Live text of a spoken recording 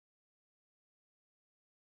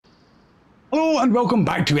Hello and welcome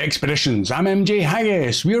back to Expeditions. I'm MJ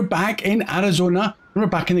Haggis. We're back in Arizona and we're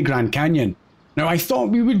back in the Grand Canyon. Now I thought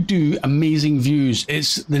we would do amazing views.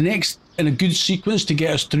 It's the next in a good sequence to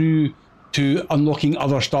get us through to unlocking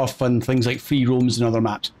other stuff and things like free roams and other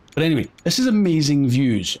maps. But anyway, this is amazing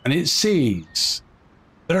views and it says,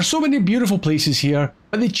 there are so many beautiful places here,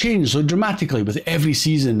 but they change so dramatically with every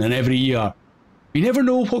season and every year. We never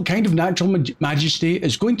know what kind of natural majesty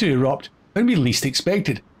is going to erupt when we least expect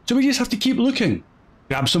it. So we just have to keep looking.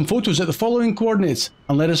 Grab some photos at the following coordinates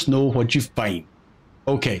and let us know what you find.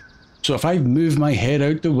 Okay, so if I move my head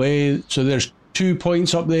out the way, so there's 2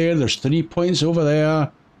 points up there, there's 3 points over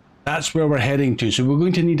there. That's where we're heading to. So we're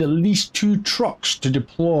going to need at least 2 trucks to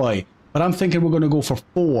deploy. But I'm thinking we're going to go for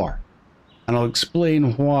 4. And I'll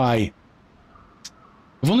explain why.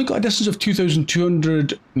 We've only got a distance of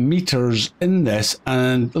 2,200 meters in this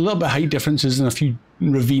and a little bit of height differences and a few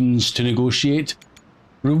ravines to negotiate.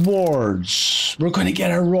 Rewards. We're going to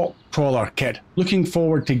get a rock crawler kit. Looking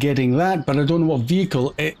forward to getting that, but I don't know what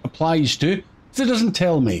vehicle it applies to, so it doesn't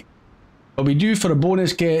tell me. But we do for a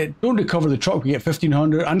bonus get, don't recover the truck, we get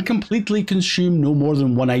 1,500, and completely consume no more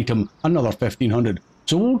than 1 item, another 1,500.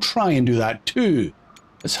 So we'll try and do that too.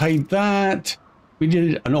 Let's hide that. We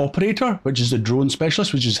did an operator, which is a drone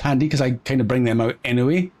specialist, which is handy because I kind of bring them out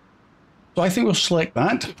anyway. So I think we'll select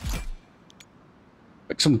that.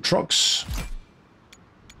 Pick some trucks.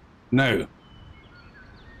 Now, we're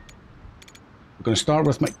going to start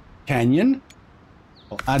with my canyon.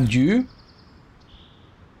 I'll add you.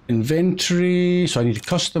 Inventory, so I need to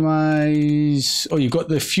customize. Oh, you've got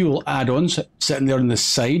the fuel add-ons sitting there on the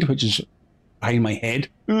side, which is behind my head.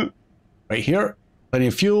 Right here. Plenty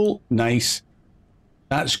of fuel. Nice.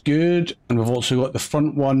 That's good. And we've also got the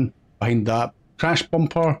front one behind that crash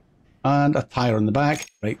bumper and a tyre on the back.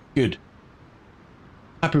 Right, good.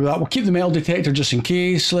 Happy with that. We'll keep the metal detector just in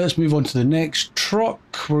case. Let's move on to the next truck.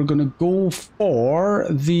 We're going to go for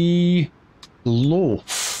the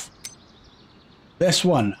loaf. This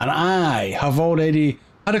one. And I have already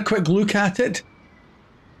had a quick look at it.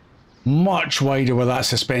 Much wider with that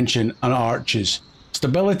suspension and arches.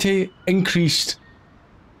 Stability increased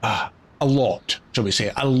a lot, shall we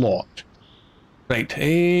say. A lot.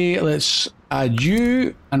 Right. Let's add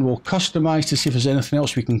you and we'll customize to see if there's anything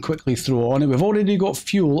else we can quickly throw on it. We've already got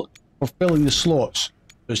fuel for filling the slots.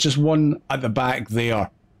 There's just one at the back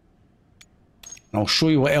there. And I'll show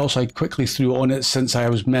you what else I quickly threw on it since I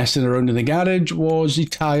was messing around in the garage was the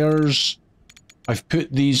tires. I've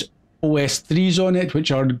put these OS3s on it,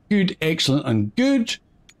 which are good, excellent and good.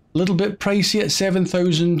 A little bit pricey at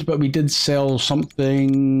 7,000, but we did sell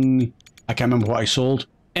something. I can't remember what I sold.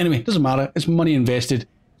 Anyway, it doesn't matter. It's money invested.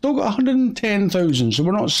 Still got 110,000, so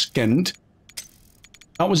we're not skinned.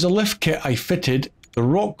 That was the lift kit I fitted. The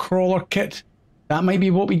rock crawler kit. That might be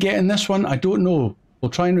what we get in this one. I don't know. We'll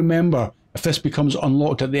try and remember if this becomes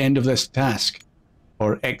unlocked at the end of this task.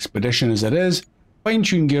 Or expedition as it is.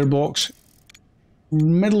 Fine-tune gearbox.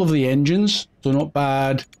 Middle of the engines, so not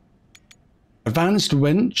bad. Advanced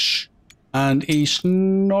winch. And a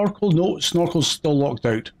snorkel. No, snorkel's still locked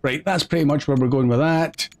out. Right, that's pretty much where we're going with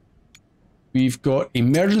that. We've got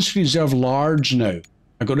emergency reserve large now.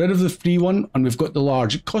 I got rid of the free one and we've got the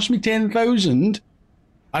large. It cost me 10,000.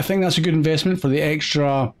 I think that's a good investment for the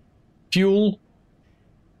extra fuel.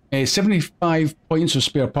 75 points of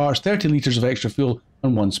spare parts, 30 litres of extra fuel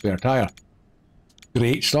and 1 spare tyre.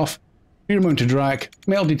 Great stuff. Rear mounted rack,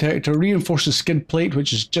 metal detector, reinforces skid plate,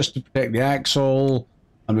 which is just to protect the axle.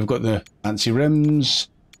 And we've got the fancy rims,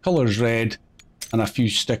 colours red, and a few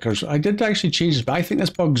stickers. I did actually change this, but I think this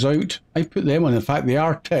bug's out. I put them on. In fact, they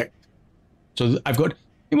are ticked. So I've got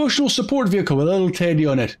emotional support vehicle with a little teddy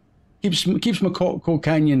on it. Keeps my Coco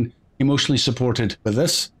Canyon emotionally supported with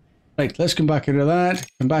this. Right, let's come back into that.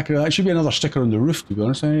 Come back into that. Should be another sticker on the roof, to be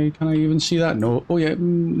honest. Can I even see that? No. Oh yeah,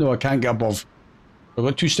 no, I can't get above. I've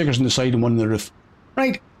got 2 stickers on the side and 1 on the roof.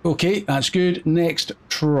 Right, okay, that's good. Next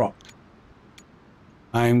truck.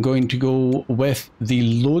 I'm going to go with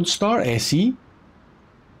the Lodestar SE.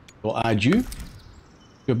 We'll add you.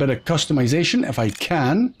 Do a bit of customization if I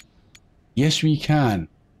can. Yes, we can.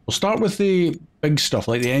 We'll start with the big stuff,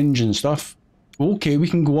 like the engine stuff. Okay, we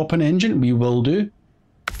can go up an engine. We will do.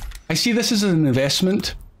 I see this as an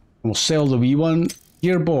investment. We'll sell the wee one.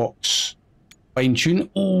 Gearbox. Fine tune.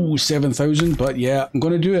 Oh, 7,000. But yeah, I'm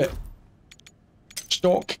going to do it.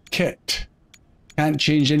 Stock kit. Can't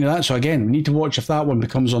change any of that. So again, we need to watch if that one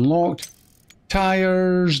becomes unlocked.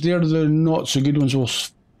 Tires. They're the not so good ones. We'll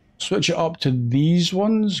switch it up to these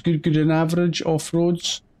ones. Good and average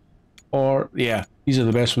off-roads. Or, yeah, these are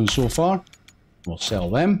the best ones so far. We'll sell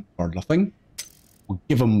them for nothing. We'll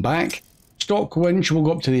give them back. Stock winch will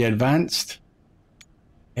go up to the advanced.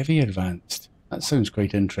 Heavy advanced. That sounds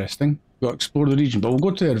quite interesting. We've got to explore the region, but we'll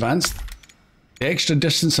go to the advanced. The extra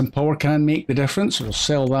distance and power can make the difference. We'll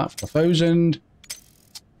sell that for 1,000.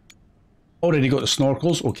 Already got the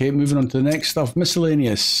snorkels. Okay, moving on to the next stuff.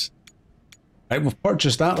 Miscellaneous. Right, we've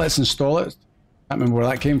purchased that. Let's install it. Can't remember where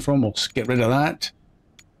that came from. We'll get rid of that.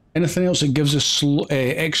 Anything else that gives us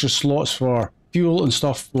extra slots for fuel and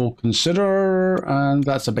stuff we'll consider. And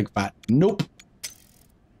that's a big fat nope.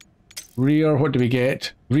 Rear, what do we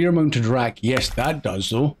get? Rear mounted rack. Yes, that does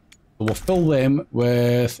though. So we'll fill them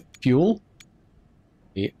with fuel.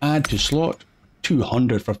 Okay, add to slot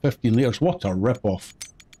 200 for 15 litres. What a rip-off.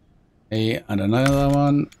 Okay, and another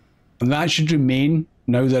one. And that should remain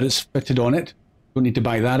now that it's fitted on it. Don't need to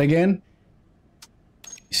buy that again.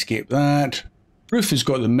 Escape that. Roof has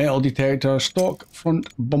got the metal detector. Stock front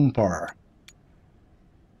bumper.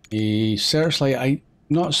 A searchlight. I'm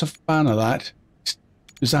not so fan of that.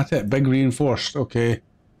 Is that it? Big reinforced. Okay.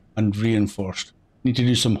 And reinforced. Need to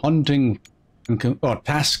do some hunting or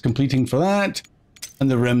task completing for that.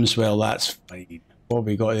 And the rims, well, that's fine. What have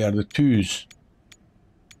we got there? The twos.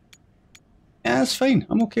 Yeah, that's fine.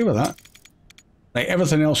 I'm okay with that. Right,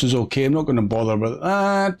 everything else is okay. I'm not going to bother with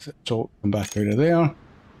that. So come back out of there.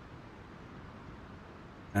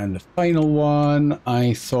 And the final one,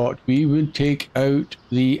 I thought we would take out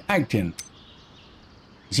the Acton.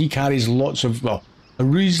 He carries lots of, well, a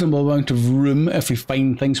reasonable amount of room if we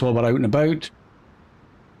find things while we're out and about.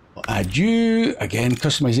 We'll add you. Again,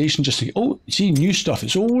 customization just to, oh, see, new stuff.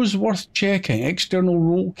 It's always worth checking. External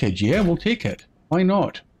roll kit. Yeah, we'll take it. Why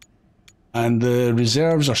not? And the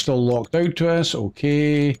reserves are still locked out to us.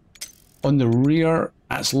 Okay. On the rear,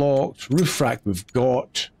 that's locked. Roof rack we've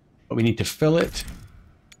got, but we need to fill it.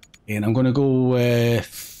 And I'm going to go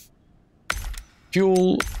with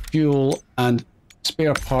fuel, and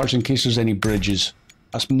spare parts in case there's any bridges.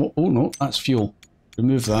 That's oh no, that's fuel.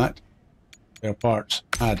 Remove that. Spare parts.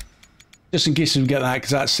 Add. Just in case we get that,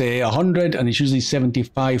 because that's 100 and it's usually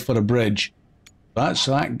 75 for a bridge. That's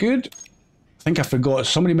that good. I think I forgot.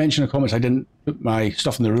 Somebody mentioned in the comments I didn't put my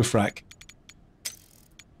stuff in the roof rack.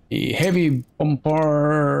 A heavy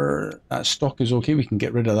bumper. That stock is okay. We can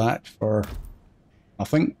get rid of that for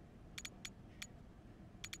nothing.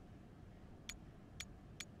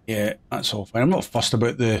 Yeah, that's all fine. I'm not fussed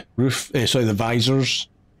about the roof, sorry, the visors.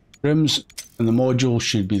 Rims and the module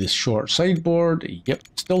should be the short sideboard. Yep,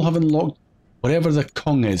 still haven't locked whatever the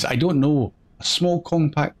Kong is. I don't know. A small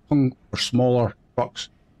compact Kong for smaller trucks.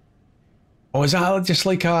 Oh, is that just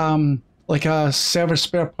like a service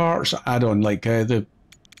spare parts add-on? Like the,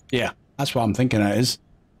 yeah, that's what I'm thinking it is.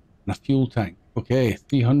 And a fuel tank. Okay,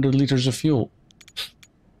 300 litres of fuel.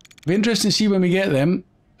 Be interesting to see when we get them.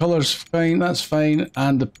 Colour's fine, that's fine.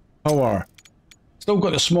 And the power. Still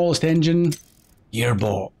got the smallest engine.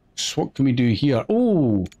 Gearbox. What can we do here?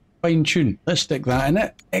 Oh, fine tune. Let's stick that in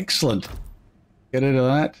it. Excellent. Get rid of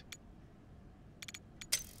that.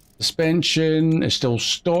 Suspension is still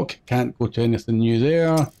stock. Can't go to anything new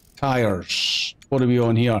there. Tyres. What are we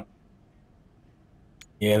on here?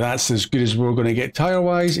 Yeah, that's as good as we're going to get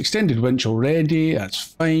tyre-wise. Extended winch already. That's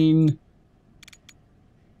fine.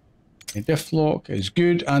 The diff lock is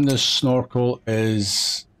good, and the snorkel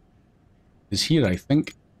is here, I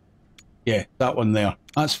think. Yeah, that one there.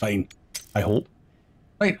 That's fine, I hope.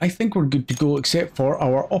 Right, I think we're good to go, except for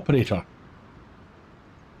our operator.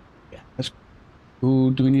 Yeah, let's go.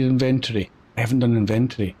 Do we need inventory? I haven't done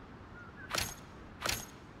inventory.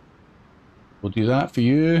 We'll do that for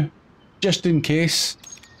you, just in case.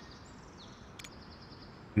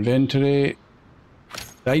 Inventory.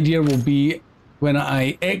 The idea will be when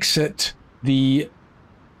I exit to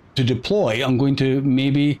deploy, I'm going to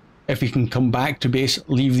maybe, if we can come back to base,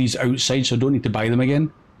 leave these outside so I don't need to buy them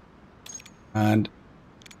again. And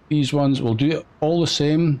these ones, we'll do it all the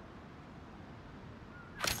same.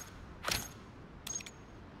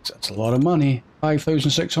 That's a lot of money.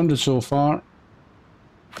 5,600 so far.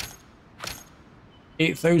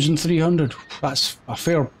 8,300. That's a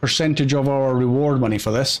fair percentage of our reward money for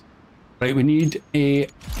this. Right, we need a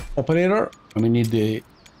operator, and we need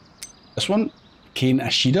this one, Kane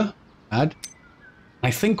Ashida, add.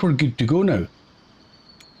 I think we're good to go now.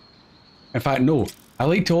 In fact, no. I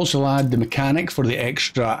like to also add the mechanic for the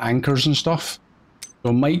extra anchors and stuff.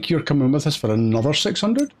 So Mike, you're coming with us for another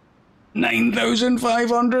 600?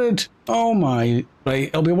 9,500! Oh my. Right,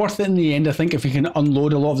 it'll be worth it in the end, I think, if we can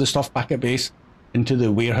unload a lot of the stuff back at base into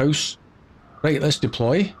the warehouse. Right, let's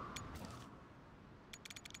deploy.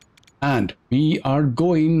 And we are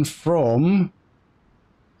going from,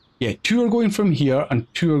 yeah, 2 are going from here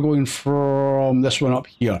and 2 are going from this one up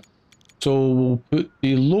here. So we'll put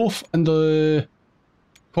the loaf and the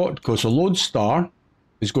Cotco, so lodestar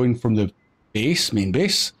is going from the base, main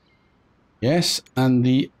base. Yes, and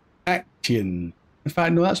the Actian. In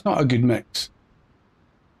fact, no, that's not a good mix.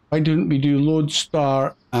 Why don't we do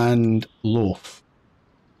Lodestar and Loaf?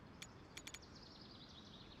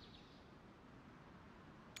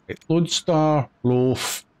 Right, Lodestar,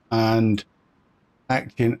 Loaf, and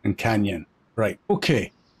Actian and Canyon. Right,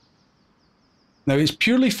 okay. Now it's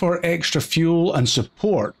purely for extra fuel and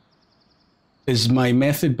support is my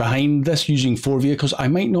method behind this, using 4 vehicles. I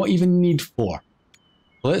might not even need 4.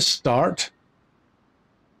 Let's start.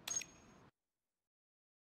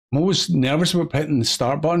 I'm always nervous about hitting the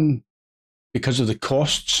start button because of the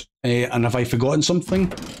costs, and have I forgotten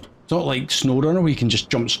something? It's not like SnowRunner where you can just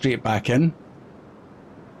jump straight back in.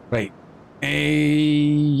 Right.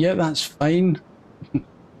 Yeah, that's fine. Bit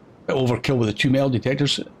overkill with the 2 metal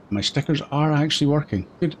detectors. My stickers are actually working.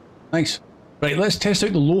 Good. Nice. Right, let's test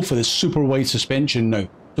out the Loaf with this super wide suspension now.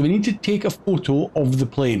 So we need to take a photo of the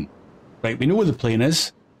plane. Right, we know where the plane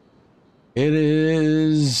is.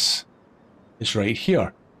 It's right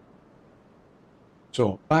here.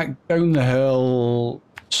 So back down the hill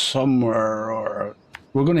somewhere, or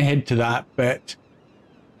we're going to head to that bit.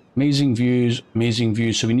 Amazing views, amazing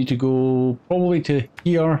views. So we need to go probably to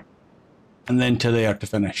here and then to there to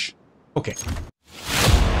finish. Okay.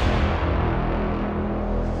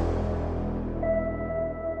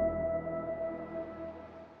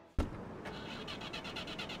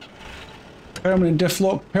 Permanent diff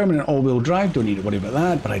lock, permanent all-wheel drive, don't need to worry about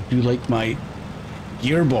that, but I do like my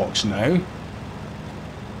gearbox now.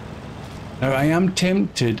 Now I am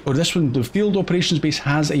tempted, or this one, the field operations base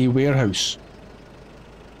has a warehouse.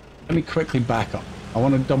 Let me quickly back up. I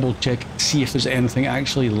want to double check, see if there's anything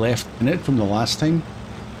actually left in it from the last time.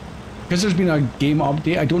 Because there's been a game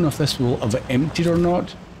update, I don't know if this will have emptied or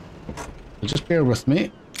not. So just bear with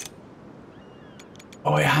me.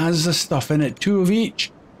 Oh, it has the stuff in it, 2 of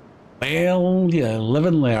each. Well, yeah, live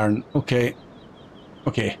and learn. Okay.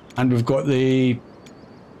 Okay, and we've got the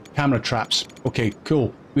camera traps. Okay,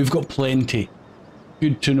 cool. We've got plenty.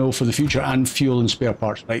 Good to know for the future, and fuel and spare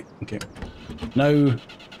parts. Right, okay. Now,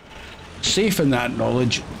 safe in that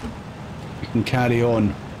knowledge, we can carry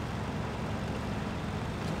on.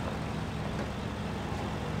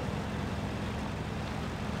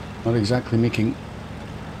 Not exactly making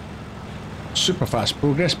super fast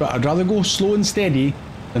progress, but I'd rather go slow and steady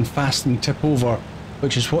than fast and tip over,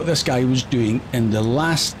 which is what this guy was doing in the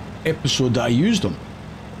last episode that I used him.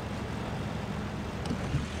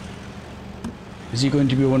 Is he going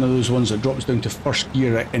to be one of those ones that drops down to first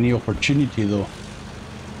gear at any opportunity though?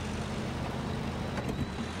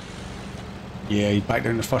 Yeah, he's back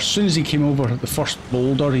down to first. As soon as he came over the first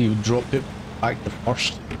boulder, he dropped it back to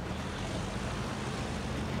first.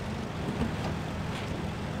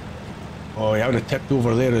 Oh, he would have tipped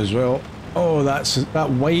over there as well. Oh, that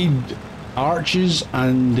wide arches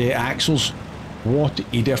and the axles. What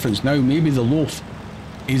a difference. Now, maybe the Loaf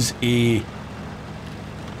is a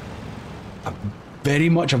very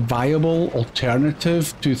much a viable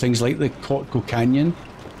alternative to things like the Cotco Canyon,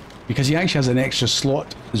 because he actually has an extra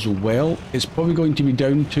slot as well. It's probably going to be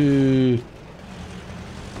down to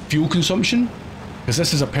fuel consumption, because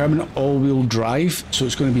this is a permanent all-wheel drive, so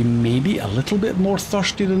it's going to be maybe a little bit more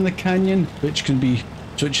thirsty than the Canyon, which can be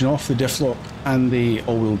switching off the diff lock and the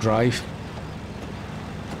all-wheel drive.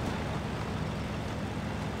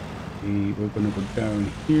 Okay, we're going to go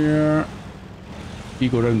down here. You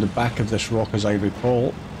go around the back of this rock, as I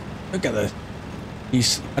recall. Look at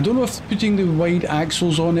this. I don't know if putting the wide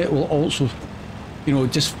axles on it will also, you know,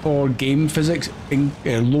 just for game physics,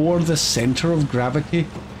 lower the center of gravity.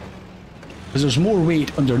 Because there's more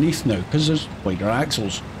weight underneath now, because there's wider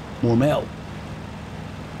axles, more metal.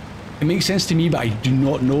 It makes sense to me, but I do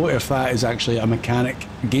not know if that is actually a mechanic,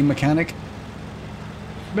 a game mechanic.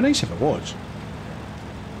 It'd be nice if it was.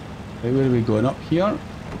 Okay, where are we going? Up here?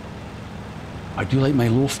 I do like my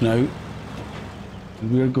Loaf now.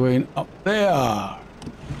 And we're going up there.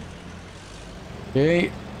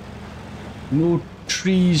 Okay. No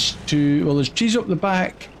trees to... Well, there's trees up the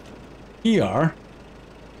back here.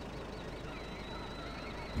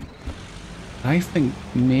 I think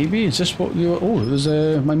maybe, is this what you... Oh, there's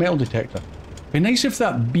my metal detector. It'd be nice if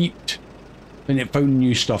that beeped when it found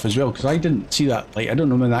new stuff as well, because I didn't see that light. I don't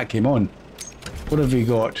know when that came on. What have we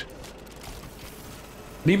got?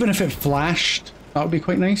 But even if it flashed, that would be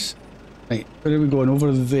quite nice. Right, where are we going?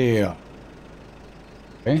 Over there.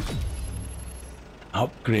 Okay.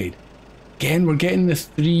 Upgrade. Again, we're getting the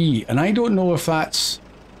 3, and I don't know if that's...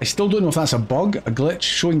 I still don't know if that's a bug, a glitch,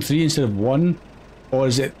 showing 3 instead of 1, or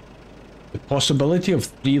is it the possibility of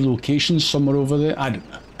 3 locations somewhere over there? I don't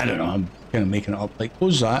know. I'm kind of making it up. Like,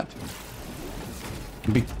 close that.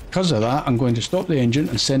 Because of that, I'm going to stop the engine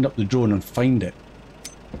and send up the drone and find it.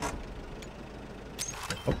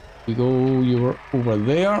 Up we go, you were over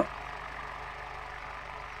there.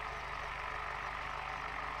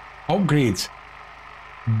 Upgrades.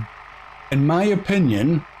 In my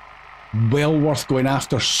opinion, well worth going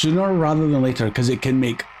after sooner rather than later because it can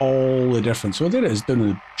make all the difference. So there it is, down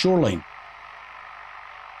the shoreline.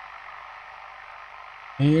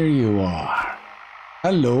 There you are.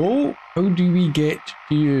 Hello, how do we get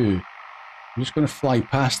to you? I'm just going to fly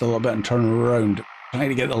past a little bit and turn around, trying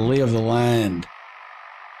to get the lay of the land.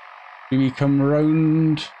 Do we come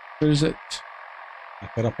around? Where is it?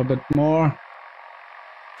 Back it up a bit more.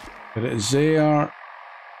 There it is there.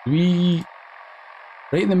 We...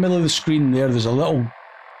 Right in the middle of the screen there, there's a little,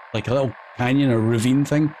 like a little canyon or ravine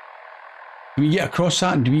thing. Do we get across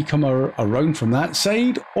that and do we come around from that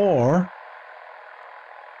side? Or...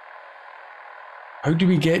 how do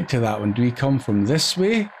we get to that one? Do we come from this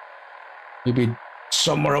way? Maybe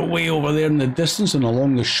somewhere away over there in the distance and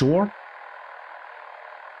along the shore?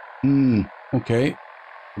 Okay.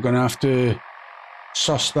 We're going to have to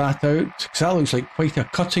suss that out. Because that looks like quite a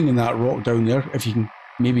cutting in that rock down there, if you can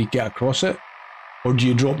maybe get across it. Or do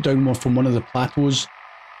you drop down more from one of the plateaus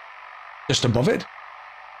just above it?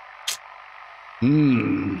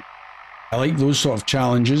 I like those sort of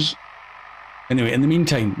challenges. Anyway, in the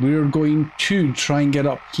meantime, we're going to try and get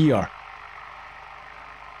up here.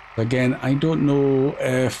 Again, I don't know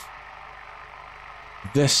if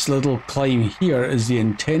this little climb here is the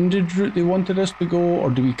intended route they wanted us to go, or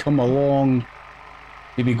do we come along,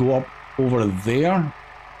 maybe go up over there,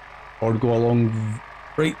 or go along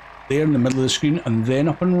right there in the middle of the screen and then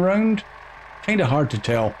up and around? Kind of hard to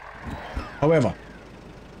tell. However,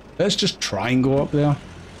 let's just try and go up there.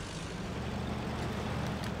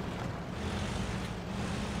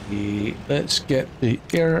 Let's get the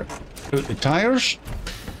air out the tires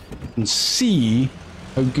and see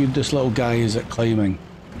how good this little guy is at climbing.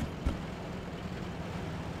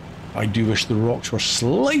 I do wish the rocks were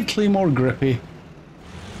slightly more grippy.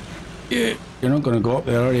 Yeah, you're not going to go up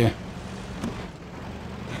there, are you?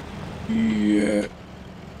 Yeah.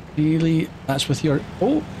 Really? That's with your...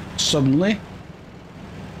 Oh, suddenly. Is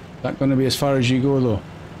that going to be as far as you go, though?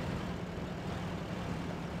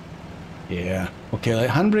 Yeah. Okay, like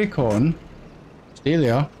handbrake on. Stay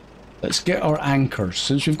there. Let's get our anchors,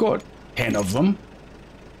 since we've got 10 of them.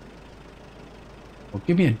 Well,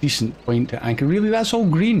 give me a decent point to anchor. Really, that's all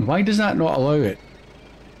green. Why does that not allow it?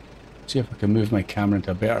 Let's see if I can move my camera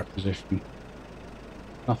into a better position.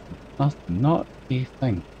 Nothing, not a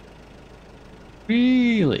thing.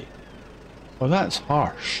 Really? Well, that's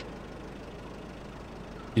harsh.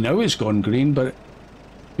 You know it's gone green, but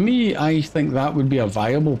to me, I think that would be a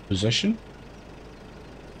viable position.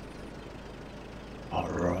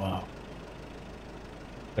 Alright.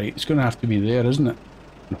 Right, it's going to have to be there, isn't it?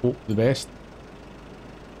 And hope for the best.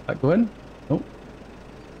 That go in? Nope.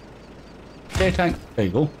 Okay, tank. There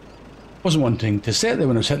you go. Wasn't wanting to set there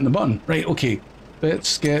when I was hitting the button. Right, okay.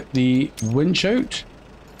 Let's get the winch out.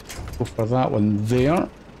 Go for that one there.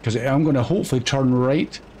 Because I'm going to hopefully turn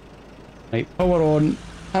right. Right, power on.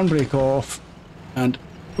 Handbrake off. And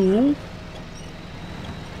pull.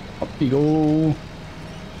 Up you go.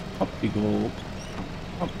 Up you go.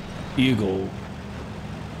 Up you go.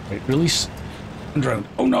 Right, release. And round.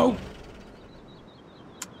 Oh no!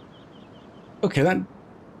 Okay, that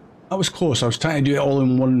was close. I was trying to do it all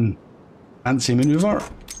in one fancy maneuver.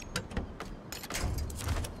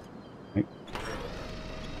 Right.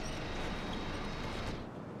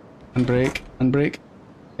 Handbrake, handbrake.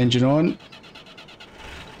 Engine on.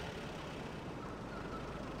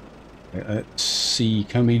 Right, let's see,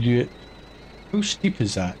 can we do it? How steep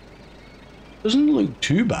is that? Doesn't look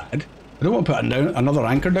too bad. I don't want to put another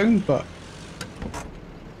anchor down, but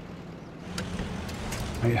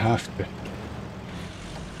might have to.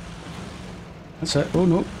 That's it. Oh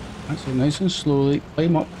no, that's it. Nice and slowly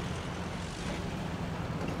climb up.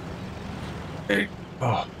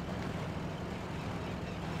 Oh.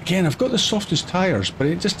 Again, I've got the softest tires, but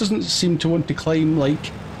it just doesn't seem to want to climb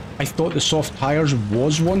like I thought the soft tires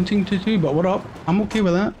was wanting to do. But what up? I'm okay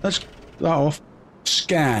with that. Let's get that off.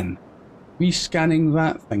 Scan. We scanning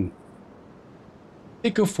that thing.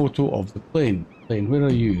 Take a photo of the plane. Plane, where are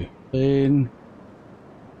you? Plane.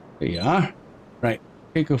 There you are. Right.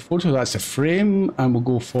 Take a photo. That's the frame, and we'll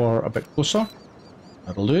go for a bit closer.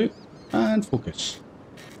 That'll do. And focus.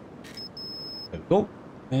 There we go.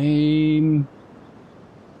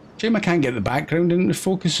 Shame I can't get the background into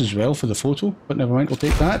focus as well for the photo, but never mind, we'll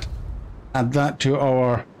take that. Add that to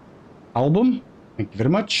our album. Thank you very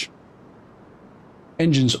much.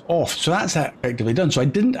 Engine's off, so that's effectively done. So I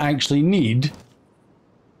didn't actually need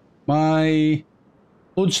my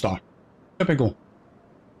lodestar. Typical.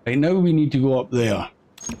 Right, now we need to go up there.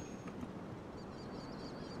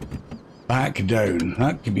 Back down.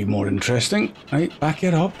 That could be more interesting. Right, back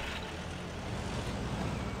it up.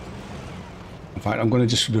 In fact, I'm going to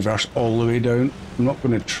just reverse all the way down. I'm not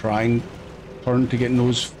going to try and turn to get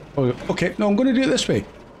those. Oh, okay, no, I'm going to do it this way.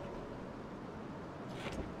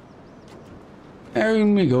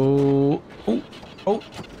 Down we go. Oh, oh,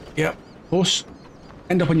 yeah, close.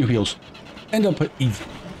 End up on your wheels. End up at Eve.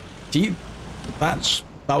 See, that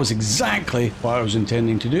was exactly what I was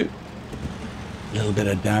intending to do. A little bit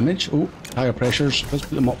of damage. Oh, higher pressures. Let's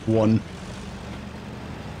put them up 1.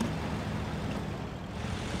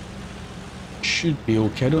 Should be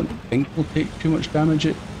okay. I don't think we'll take too much damage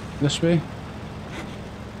this way.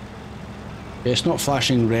 Yeah, it's not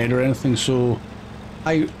flashing red or anything, so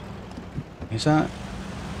is that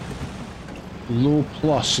low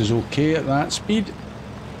plus is okay at that speed?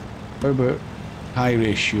 How about high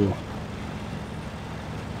ratio?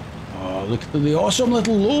 Oh, look at the awesome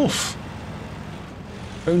little loaf!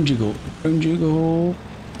 Round you go, round you go.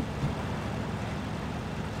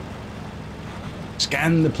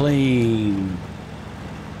 Scan the plane.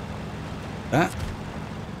 That.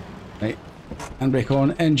 Right. Handbrake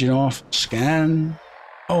on, engine off, scan.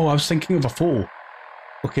 Oh, I was thinking of a photo.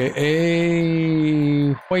 Okay,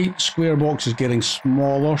 a white square box is getting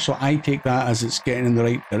smaller, so I take that as it's getting in the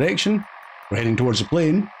right direction. We're heading towards the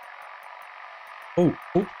plane. Oh,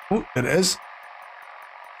 oh, oh, there it is.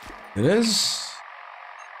 There it is.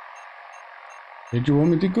 Where do you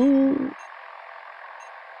want me to go?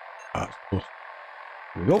 Ah, close.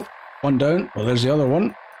 There we go. One down. Well, there's the other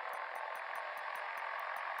one.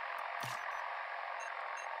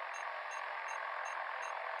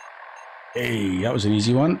 Hey, that was an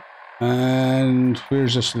easy one. And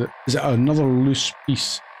where's this? Is it another loose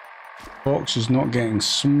piece? Box is not getting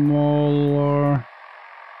smaller.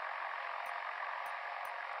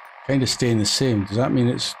 Kind of staying the same. Does that mean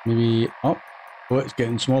it's maybe up? Oh, it's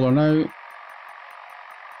getting smaller now.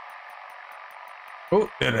 Oh,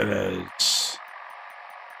 there it is.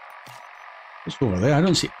 It's over there. I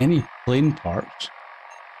don't see any plane parts.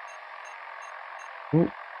 Oh.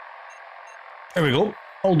 There we go.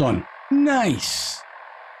 All done. Nice.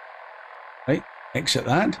 Right, exit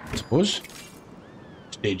that, I suppose.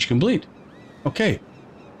 Stage complete. Okay.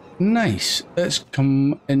 Nice. Let's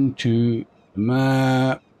come into the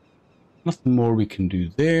map. Nothing more we can do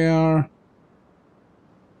there.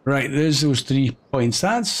 Right, there's those 3 points.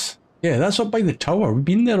 That's up by the tower. We've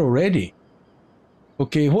been there already.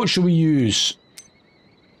 Okay, what should we use?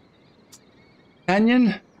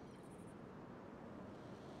 Canyon?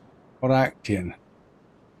 Or Actian?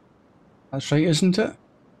 That's right, isn't it?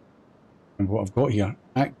 And what I've got here,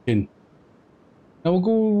 Actin. Now we'll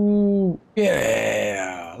go.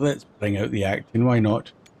 Yeah, let's bring out the Actin. Why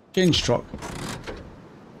not? Change truck.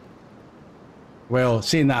 Well,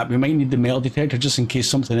 saying that, we might need the metal detector just in case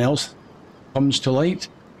something else comes to light.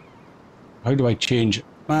 How do I change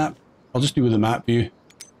map? I'll just do with the map view.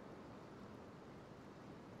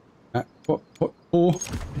 Oh.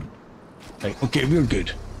 Right, okay, we're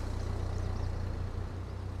good.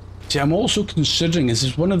 See, I'm also considering, is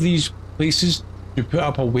this one of these places to put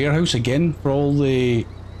up a warehouse again for all the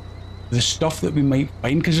stuff that we might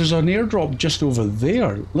find? Because there's an airdrop just over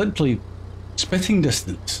there, literally spitting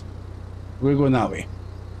distance. We're going that way.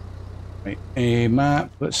 Right, a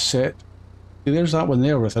map, let's set. See, there's that one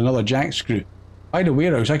there with another jack screw. If I had a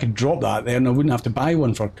warehouse, I could drop that there and I wouldn't have to buy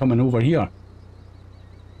one for coming over here.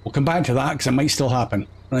 We'll come back to that because it might still happen.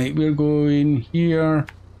 Right, we're going here,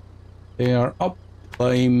 there, up,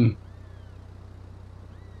 climb.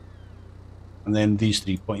 And then these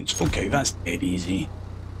 3 points. Okay, that's dead easy.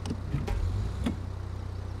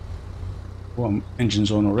 Oh,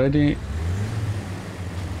 engine's on already.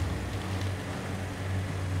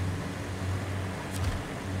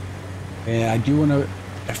 I do want to...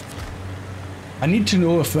 I need to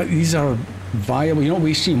know if these are viable. You're not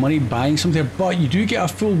wasting money buying something, but you do get a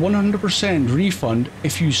full 100% refund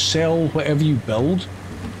if you sell whatever you build.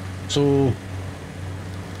 So...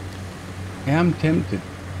 I am tempted.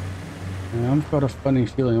 I've got a funny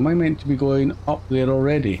feeling. Am I meant to be going up there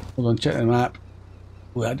already? Hold on, check the map.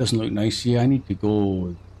 Oh, that doesn't look nice. Yeah, I need to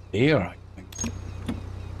go there, I think.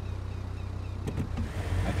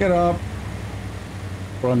 Back it up.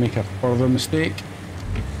 Before I make a further mistake.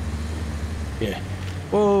 Yeah.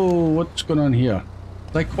 Whoa, what's going on here?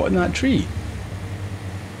 Was I caught in that tree?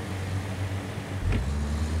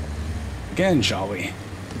 Again, shall we?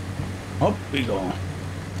 Up we go. A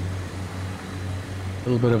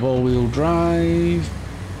little bit of all-wheel drive.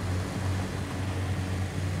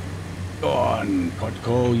 Go on, Got to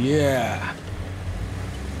go, yeah.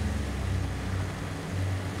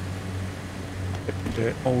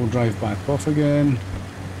 All drive back off again.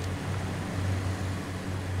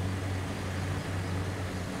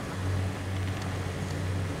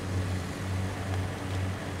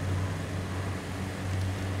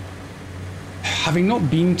 Having not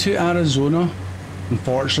been to Arizona,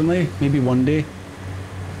 unfortunately, maybe one day,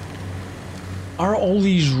 are all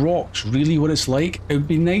these rocks really what it's like? It would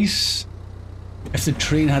be nice if the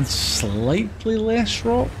train had slightly less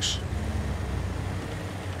rocks.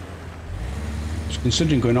 I was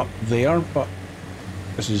considering going up there, but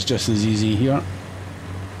this is just as easy here.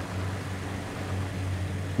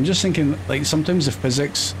 I'm just thinking, like, sometimes the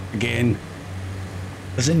physics, again,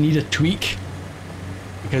 does it need a tweak?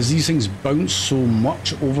 Because these things bounce so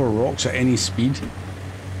much over rocks at any speed.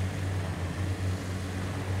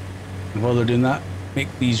 And while they're doing that, make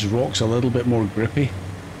these rocks a little bit more grippy.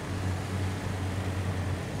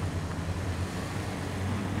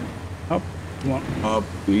 Up, come on, up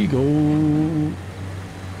we go.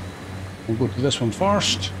 We'll go to this one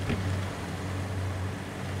first.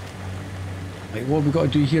 Like, what have we got to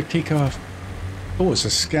do here? Take a... Oh, it's a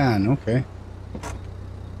scan, okay.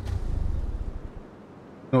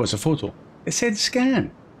 No, it's a photo. It said scan.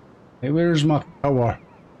 Hey, where's my tower?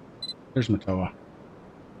 There's my tower.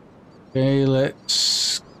 Okay,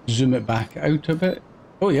 let's zoom it back out a bit.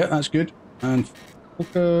 Oh yeah, that's good. And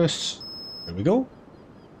focus. There we go.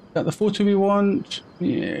 Is that the photo we want?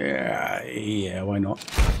 Yeah, why not?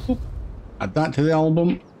 Oop. Add that to the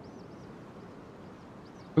album.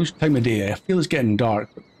 Whose time of day? I feel it's getting dark.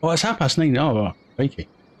 Oh, it's 9:30. Oh, crikey.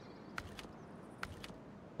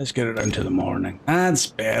 Let's get it down to the morning. That's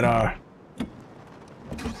better.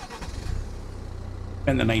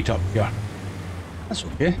 Spend the night up here. That's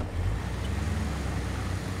okay.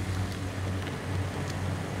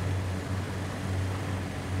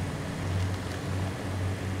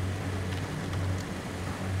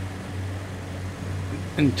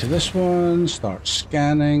 Into this one, start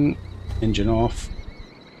scanning, engine off.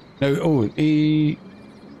 Now,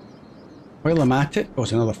 while I'm at it, oh,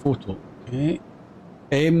 it's another photo. Okay.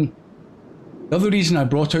 The other reason I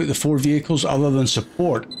brought out the 4 vehicles other than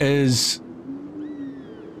support is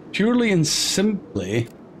purely and simply,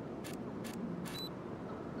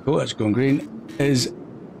 oh, it's going green, is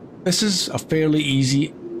this is a fairly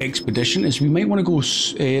easy expedition, is we might want to go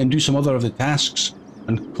and do some other of the tasks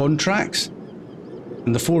and contracts,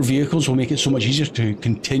 and the 4 vehicles will make it so much easier to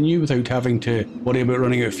continue without having to worry about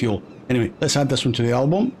running out of fuel. Anyway, let's add this one to the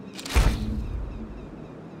album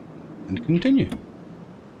and continue.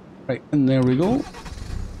 Right, and there we go.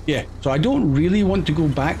 Yeah, so I don't really want to go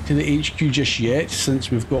back to the HQ just yet,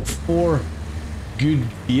 since we've got 4 good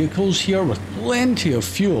vehicles here with plenty of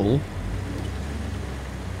fuel.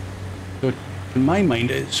 So in my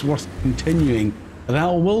mind, it's worth continuing. That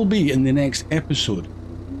will be in the next episode.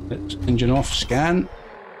 Let's engine off, scan.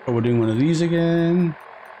 Oh, we're doing one of these again.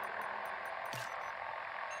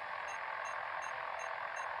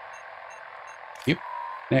 Yep.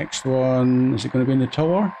 Next one, is it going to be in the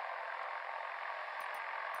tower?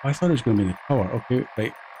 I thought it was going to be in the tower. Okay,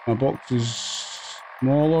 right. My box is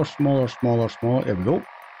smaller, smaller, smaller, smaller. There we go.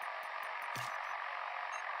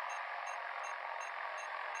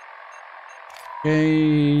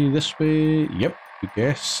 Okay, this way. Yep, good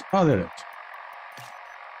guess. Ah, there it is.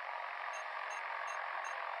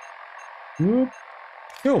 Whoop.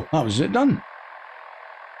 Cool, that was it done.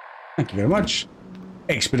 Thank you very much.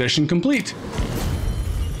 Expedition complete.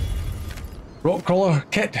 Rock crawler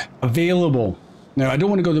kit available. Now, I don't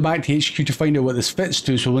want to go back to HQ to find out what this fits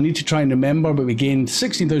to, so we'll need to try and remember, but we gained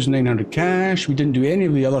 16,900 cash. We didn't do any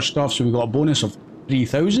of the other stuff, so we got a bonus of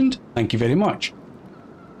 3,000. Thank you very much.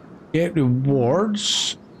 Get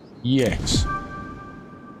rewards. Yes.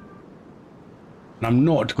 And I'm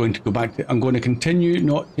not going to go back to... I'm going to continue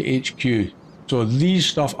not to HQ. So these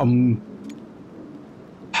stuff, I'm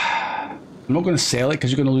not going to sell it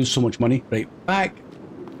because you're going to lose so much money. Right, back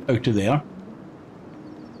out of there.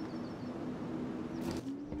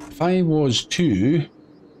 If I was to...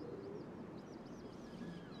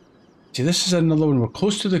 See, this is another one. We're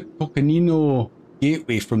close to the Coconino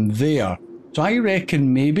Gateway from there. So I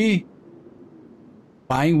reckon maybe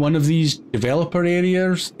buying one of these developer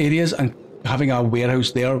areas and having a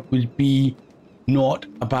warehouse there would be not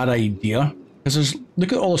a bad idea. Because there's...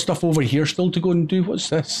 Look at all the stuff over here still to go and do. What's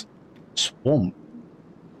this? Swamp.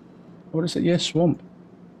 What is it? Yes, swamp.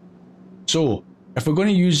 So, if we're going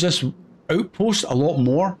to use this outpost a lot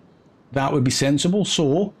more, that would be sensible.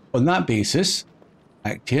 So, on that basis,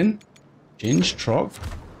 Actian, change truck.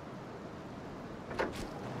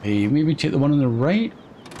 Hey, maybe take the one on the right.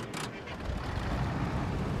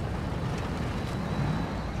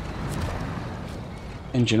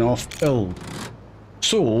 Engine off, build.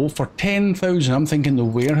 So, for 10,000, I'm thinking the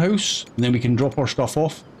warehouse, and then we can drop our stuff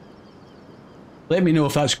off. Let me know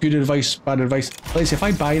if that's good advice, bad advice. Let's see, if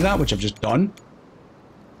I buy that, which I've just done.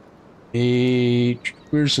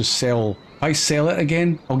 Where's the sell? If I sell it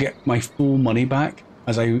again, I'll get my full money back,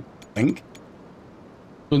 as I think.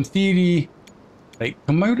 So in theory, right,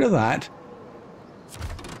 come out of that.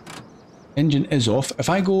 Engine is off. If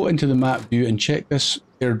I go into the map view and check this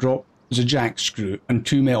airdrop, there's a jack screw and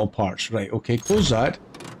 2 metal parts. Right, okay, close that.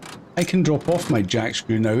 I can drop off my jack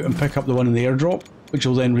screw now and pick up the one in the airdrop, which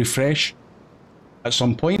will then refresh at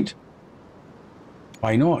some point.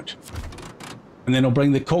 Why not? And then I'll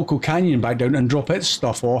bring the Coco Canyon back down and drop its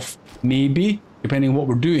stuff off, maybe, depending on what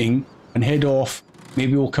we're doing, and head off.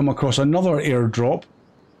 Maybe we'll come across another airdrop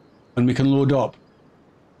and we can load up.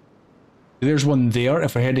 There's one there.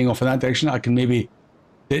 If we're heading off in that direction, I can maybe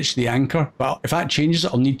ditch the anchor. But if that changes,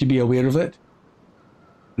 I'll need to be aware of it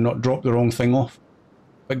and not drop the wrong thing off.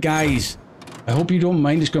 But guys, I hope you don't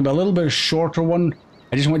mind. It's going to be a little bit of a shorter one.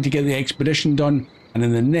 I just want to get the expedition done. And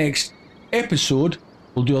in the next episode,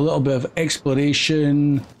 we'll do a little bit of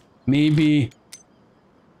exploration. Maybe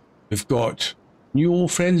we've got new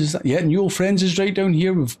old friends. Is that? Yeah, new old friends is right down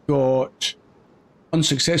here. We've got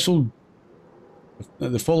unsuccessful.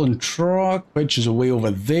 The fallen truck, which is away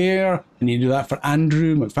over there. I need to do that for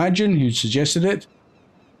Andrew McFadgen, who suggested it.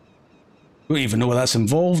 Don't even know what that's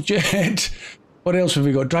involved yet. What else have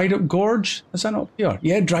we got? Dried Up Gorge? Is that not here?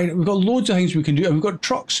 Yeah, dried up. We've got loads of things we can do, and we've got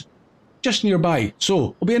trucks just nearby.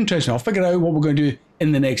 So it'll be interesting. I'll figure out what we're going to do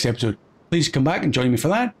in the next episode. Please come back and join me for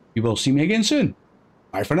that. You will see me again soon.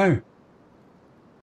 Bye for now.